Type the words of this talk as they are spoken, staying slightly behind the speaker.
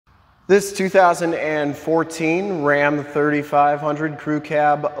This 2014 Ram 3500 Crew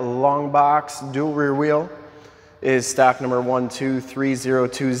Cab Longbox dual rear wheel is stock number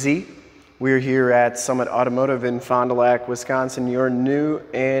 12302Z. We're here at Summit Automotive in Fond du Lac, Wisconsin, your new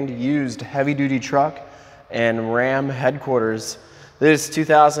and used heavy-duty truck and Ram headquarters. This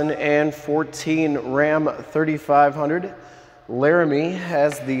 2014 Ram 3500 Laramie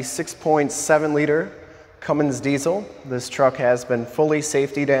has the 6.7-liter Cummins diesel. This truck has been fully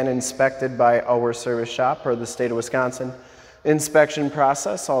safetied and inspected by our service shop per the state of Wisconsin inspection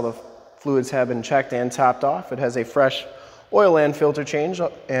process. All the fluids have been checked and topped off. It has a fresh oil and filter change,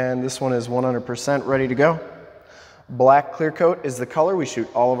 and this one is 100% ready to go. Black clear coat is the color. We shoot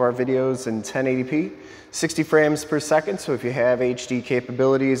all of our videos in 1080p, 60 frames per second, so if you have HD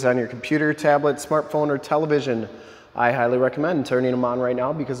capabilities on your computer, tablet, smartphone, or television, I highly recommend turning them on right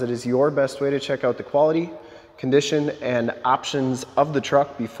now because it is your best way to check out the quality, condition, and options of the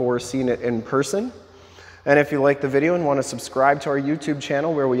truck before seeing it in person. And if you like the video and want to subscribe to our YouTube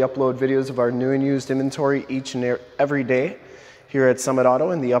channel where we upload videos of our new and used inventory each and every day here at Summit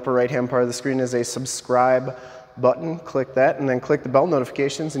Auto, in the upper right hand part of the screen is a subscribe button. Click that and then click the bell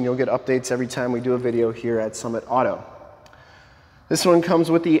notifications and you'll get updates every time we do a video here at Summit Auto. This one comes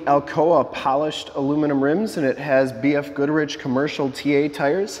with the Alcoa polished aluminum rims, and it has BF Goodrich commercial TA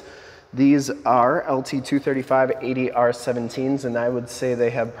tires. These are LT235 80R17s, and I would say they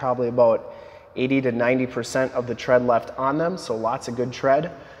have probably about 80 to 90% of the tread left on them, so lots of good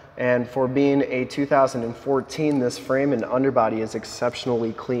tread. And for being a 2014, this frame and underbody is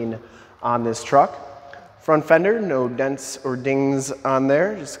exceptionally clean on this truck. Front fender, no dents or dings on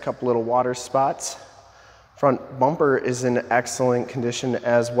there, just a couple little water spots. Front bumper is in excellent condition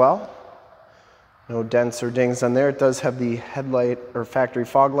as well. No dents or dings on there. It does have the headlight or factory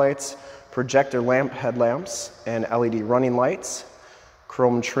fog lights, projector lamp headlamps, and LED running lights.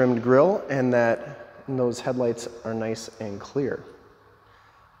 Chrome trimmed grille, and those headlights are nice and clear.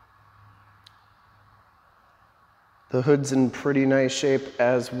 The hood's in pretty nice shape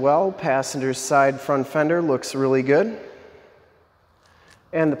as well. Passenger side front fender looks really good.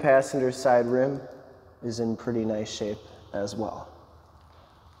 And the passenger side rim is in pretty nice shape as well.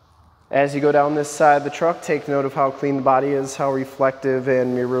 As you go down this side of the truck, take note of how clean the body is, how reflective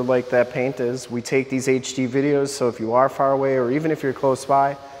and mirror-like that paint is. We take these HD videos, so if you are far away or even if you're close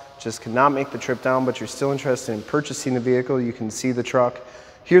by, just cannot make the trip down, but you're still interested in purchasing the vehicle, you can see the truck,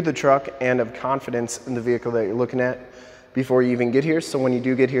 hear the truck, and have confidence in the vehicle that you're looking at before you even get here. So when you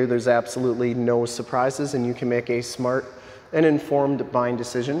do get here, there's absolutely no surprises, and you can make a smart and informed buying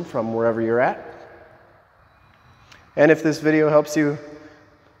decision from wherever you're at. And if this video helps you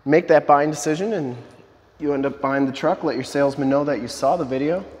make that buying decision and you end up buying the truck, let your salesman know that you saw the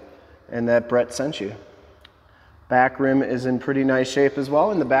video and that Brett sent you. Back rim is in pretty nice shape as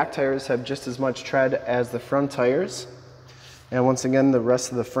well, and the back tires have just as much tread as the front tires. And once again, the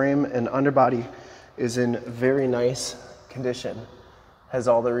rest of the frame and underbody is in very nice condition. Has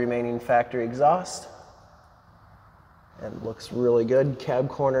all the remaining factory exhaust and looks really good. Cab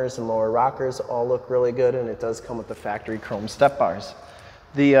corners and lower rockers all look really good, and it does come with the factory chrome step bars.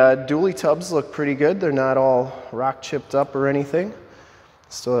 The dually tubs look pretty good. They're not all rock chipped up or anything.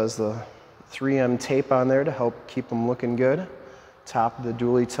 Still has the 3M tape on there to help keep them looking good. Top of the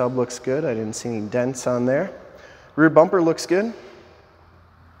dually tub looks good. I didn't see any dents on there. Rear bumper looks good.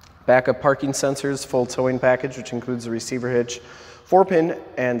 Backup parking sensors, full towing package, which includes the receiver hitch, 4-pin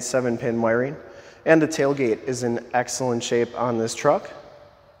and 7-pin wiring. And the tailgate is in excellent shape on this truck.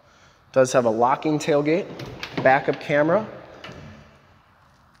 Does have a locking tailgate, backup camera.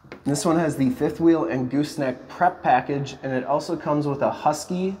 This one has the fifth wheel and gooseneck prep package, and it also comes with a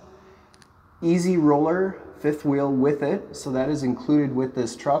Husky easy roller fifth wheel with it. So that is included with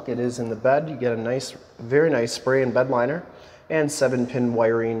this truck. It is in the bed. You get a nice, very nice spray and bed liner, and 7-pin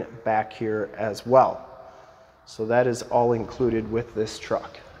wiring back here as well. So that is all included with this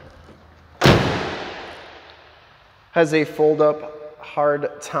truck. Has a fold-up hard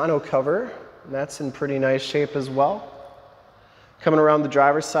tonneau cover, and that's in pretty nice shape as well. Coming around the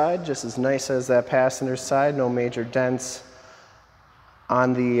driver's side, just as nice as that passenger side, no major dents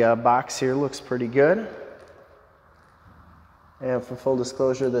on the box here, looks pretty good. And for full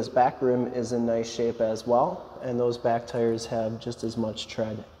disclosure, this back rim is in nice shape as well, and those back tires have just as much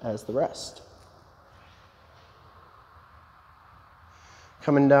tread as the rest.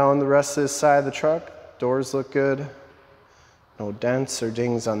 Coming down the rest of this side of the truck, doors look good. No dents or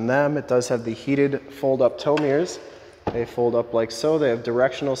dings on them. It does have the heated fold-up tow mirrors. They fold up like so. They have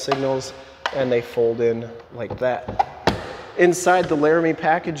directional signals, and they fold in like that. Inside, the Laramie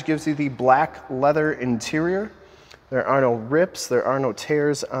package gives you the black leather interior, There are no rips, there are no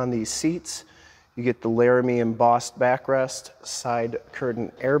tears on these seats. You get the Laramie embossed backrest, side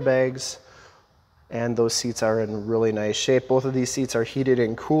curtain airbags, and those seats are in really nice shape. Both of these seats are heated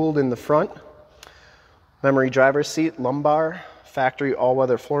and cooled in the front. Memory driver's seat, lumbar, factory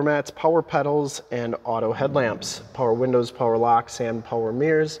all-weather floor mats, power pedals, and auto headlamps. Power windows, power locks, and power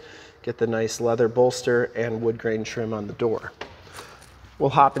mirrors. Get the nice leather bolster and wood grain trim on the door. We'll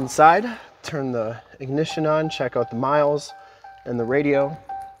hop inside, turn the ignition on, check out the miles and the radio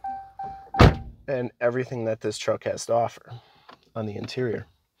and everything that this truck has to offer on the interior.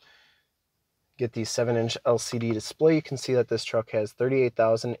 Get the 7-inch LCD display. You can see that this truck has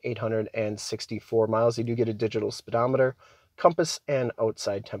 38,864 miles. You do get a digital speedometer, compass, and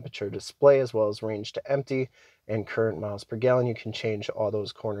outside temperature display, as well as range to empty and current miles per gallon. You can change all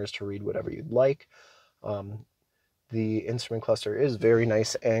those corners to read whatever you'd like. The instrument cluster is very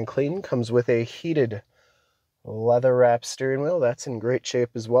nice and clean. Comes with a heated leather wrap steering wheel. That's in great shape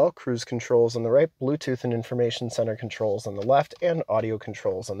as well. Cruise controls on the right, Bluetooth and information center controls on the left, and audio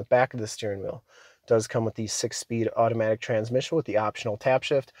controls on the back of the steering wheel. It does come with the 6-speed automatic transmission with the optional tap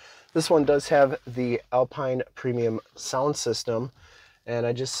shift. This one does have the Alpine premium sound system, and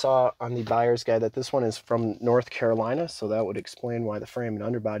I just saw on the buyer's guide that this one is from North Carolina, so that would explain why the frame and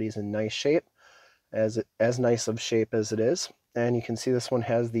underbody is in nice shape, as nice of shape as it is. And you can see this one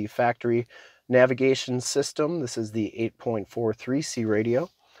has the factory navigation system. This is the 8.43C radio.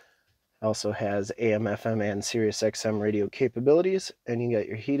 Also has AM, FM, and Sirius XM radio capabilities. And you got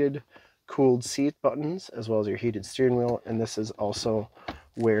your heated, cooled seat buttons, as well as your heated steering wheel. And this is also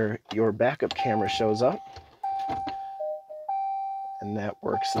where your backup camera shows up. And that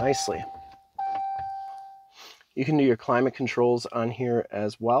works nicely. You can do your climate controls on here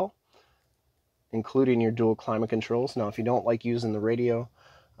as well, including your dual climate controls. Now, if you don't like using the radio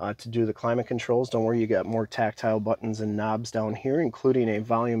to do the climate controls, don't worry, you got more tactile buttons and knobs down here, including a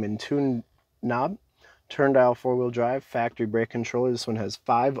volume and tune knob, turn dial 4-wheel drive, factory brake controller. This one has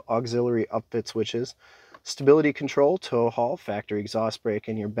 5 auxiliary upfit switches, stability control, tow haul, factory exhaust brake,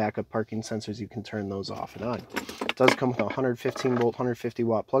 and your backup parking sensors. You can turn those off and on. It does come with a 115-volt,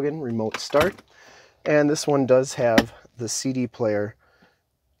 150-watt plug-in remote start, and this one does have the CD player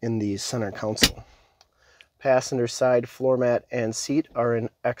in the center console. Passenger side floor mat and seat are in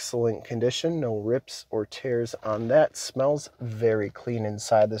excellent condition. No rips or tears on that. Smells very clean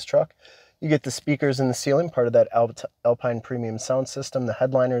inside this truck. You get the speakers in the ceiling, part of that Alpine premium sound system. The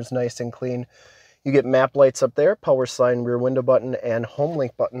headliner is nice and clean. You get map lights up there, power slide and rear window button, and home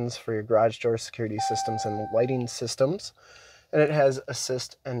link buttons for your garage door security systems and lighting systems. And it has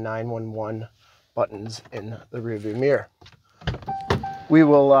assist and 911 buttons in the rearview mirror. We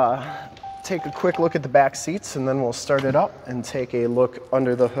will take a quick look at the back seats, and then we'll start it up and take a look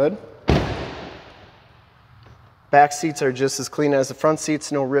under the hood. Back seats are just as clean as the front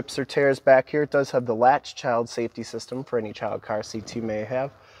seats. No rips or tears back here. It does have the Latch child safety system for any child car seats you may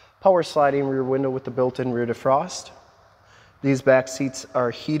have. Power sliding rear window with the built-in rear defrost. These back seats are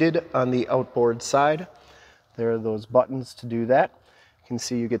heated on the outboard side. There are those buttons to do that. You can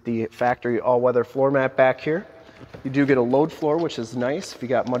see you get the factory all-weather floor mat back here. You do get a load floor, which is nice. If you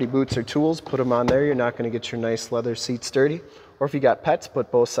got muddy boots or tools, put them on there. You're not going to get your nice leather seats dirty. Or if you got pets,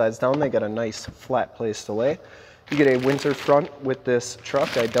 put both sides down. They got a nice flat place to lay. You get a winter front with this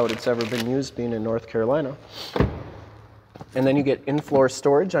truck. I doubt it's ever been used, being in North Carolina. And then you get in-floor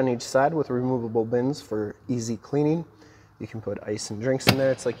storage on each side with removable bins for easy cleaning. You can put ice and drinks in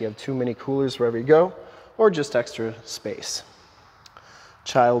there. It's like you have 2 mini coolers wherever you go, or just extra space.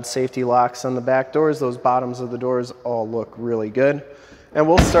 Child safety locks on the back doors. Those bottoms of the doors all look really good. And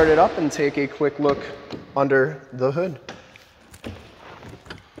we'll start it up and take a quick look under the hood.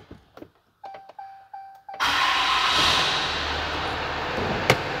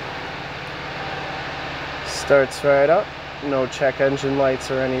 Starts right up. No check engine lights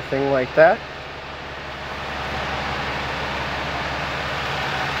or anything like that.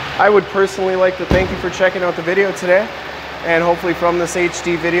 I would personally like to thank you for checking out the video today. And hopefully from this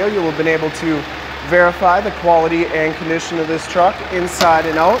HD video, you will have been able to verify the quality and condition of this truck inside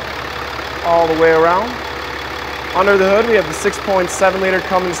and out, all the way around. Under the hood, we have the 6.7-liter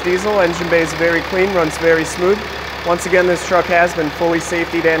Cummins diesel. Engine bay is very clean, runs very smooth. Once again, this truck has been fully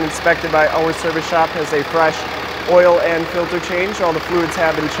safetied and inspected by our service shop. Has a fresh oil and filter change. All the fluids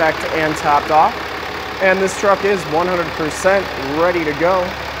have been checked and topped off. And this truck is 100% ready to go.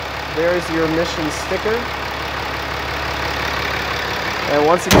 There's your emission sticker. And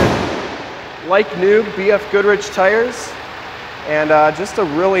once again, like new, BF Goodrich tires, and just a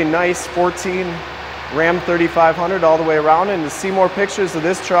really nice 14 Ram 3500 all the way around. And to see more pictures of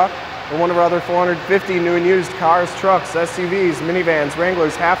this truck and one of our other 450 new and used cars, trucks, SUVs, minivans,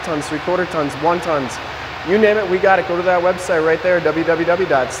 Wranglers, half tons, 3/4 tons, 1 tons. You name it, we got it. Go to that website right there,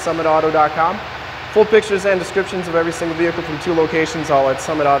 www.summitauto.com. Full pictures and descriptions of every single vehicle from 2 locations, all at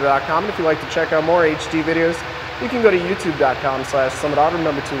summitauto.com. And if you'd like to check out more HD videos, you can go to youtube.com/summitauto.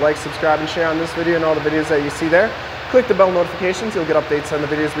 Remember to like, subscribe, and share on this video and all the videos that you see there. Click the bell notifications. You'll get updates on the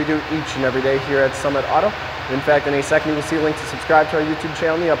videos we do each and every day here at Summit Auto. In fact, in a second, you will see a link to subscribe to our YouTube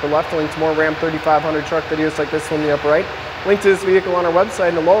channel in the upper left, a link to more Ram 3500 truck videos like this one in the upper right, link to this vehicle on our website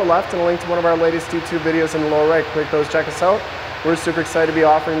in the lower left, and a link to one of our latest YouTube videos in the lower right. Click those, check us out. We're super excited to be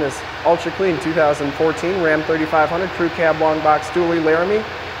offering this ultra clean 2014 Ram 3500 Crew Cab Long Box DUALLIE Laramie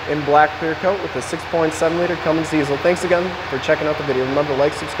in black clear coat with a 6.7 liter Cummins diesel. Thanks again for checking out the video. Remember to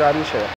like, subscribe, and share.